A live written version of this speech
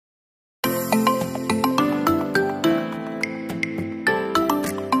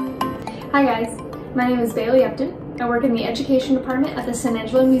Hi guys, my name is Bailey Upton. I work in the Education Department at the San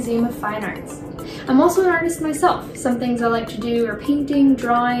Angelo Museum of Fine Arts. I'm also an artist myself. Some things I like to do are painting,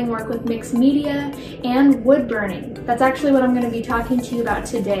 drawing, work with mixed media, and wood burning. That's actually what I'm going to be talking to you about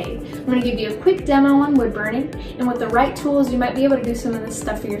today. I'm going to give you a quick demo on wood burning, and with the right tools you might be able to do some of this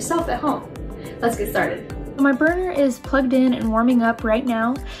stuff for yourself at home. Let's get started. My burner is plugged in and warming up right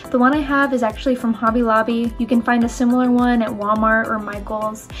now. The one I have is actually from Hobby Lobby. You can find a similar one at Walmart or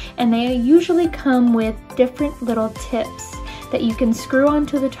Michael's, and they usually come with different little tips that you can screw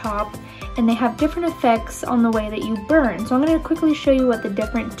onto the top, and they have different effects on the way that you burn. So I'm going to quickly show you what the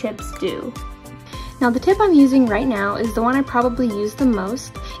different tips do. Now the tip I'm using right now is the one I probably use the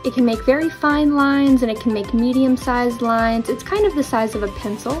most. It can make very fine lines and it can make medium-sized lines. It's kind of the size of a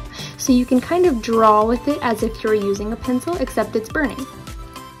pencil, so you can kind of draw with it as if you're using a pencil, except it's burning.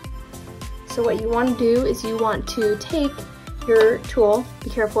 So what you want to do is you want to take your tool, be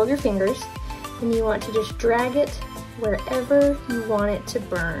careful of your fingers, and you want to just drag it wherever you want it to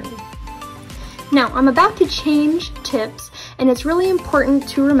burn. Now I'm about to change tips, and it's really important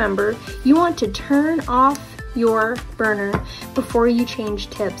to remember you want to turn off your burner before you change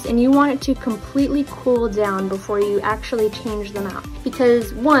tips, and you want it to completely cool down before you actually change them out.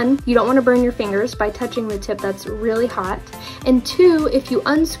 Because one, you don't want to burn your fingers by touching the tip that's really hot, and two, if you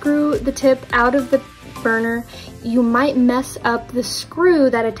unscrew the tip out of the burner, you might mess up the screw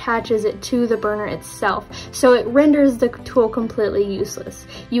that attaches it to the burner itself, so it renders the tool completely useless.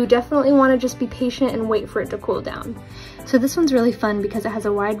 You definitely want to just be patient and wait for it to cool down. So this one's really fun because it has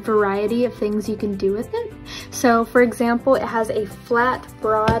a wide variety of things you can do with it. So for example, it has a flat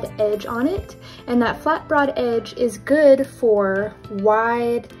broad edge on it, and that flat broad edge is good for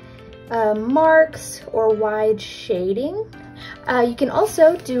wide marks or wide shading. You can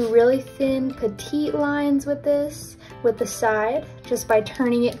also do really thin petite lines with this, with the side, just by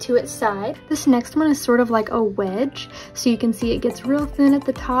turning it to its side. This next one is sort of like a wedge, so you can see it gets real thin at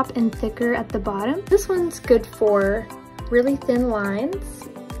the top and thicker at the bottom. This one's good for really thin lines,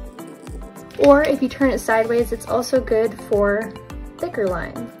 or if you turn it sideways, it's also good for thicker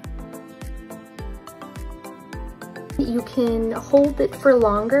lines. You can hold it for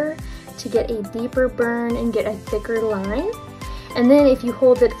longer to get a deeper burn and get a thicker line. And then if you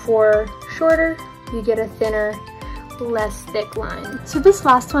hold it for shorter, you get a thinner, less thick line. So this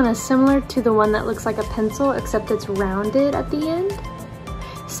last one is similar to the one that looks like a pencil, except it's rounded at the end.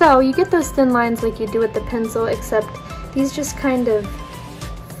 So you get those thin lines like you do with the pencil, except these just kind of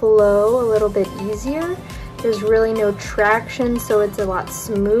flow a little bit easier. There's really no traction, so it's a lot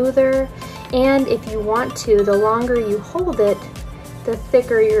smoother. And if you want to, the longer you hold it, the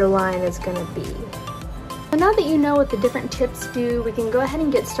thicker your line is going to be. So now that you know what the different tips do, we can go ahead and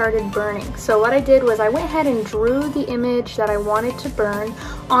get started burning. So what I did was I went ahead and drew the image that I wanted to burn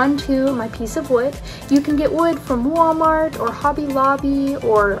onto my piece of wood. You can get wood from Walmart or Hobby Lobby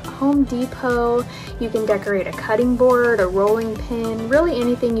or Home Depot. You can decorate a cutting board, a rolling pin, really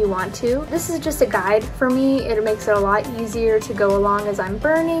anything you want to. This is just a guide for me. It makes it a lot easier to go along as I'm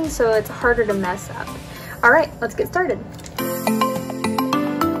burning, so it's harder to mess up. All right, let's get started.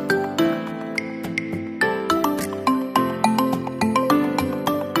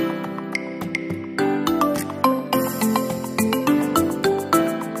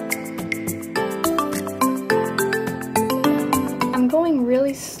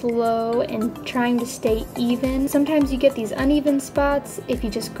 Really slow and trying to stay even. Sometimes you get these uneven spots. If you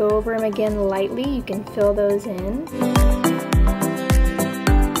just go over them again lightly, you can fill those in.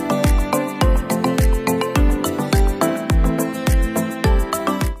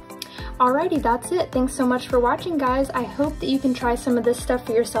 Alrighty, that's it. Thanks so much for watching, guys. I hope that you can try some of this stuff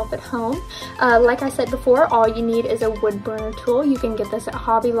for yourself at home. Like I said before, all you need is a wood burner tool. You can get this at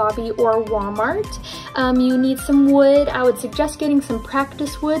Hobby Lobby or Walmart. You need some wood. I would suggest getting some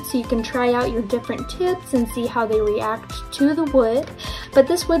practice wood so you can try out your different tips and see how they react to the wood. But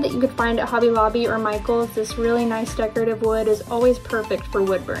this wood that you could find at Hobby Lobby or Michael's, this really nice decorative wood, is always perfect for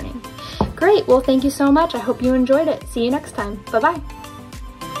wood burning. Great, well thank you so much. I hope you enjoyed it. See you next time. Bye-bye.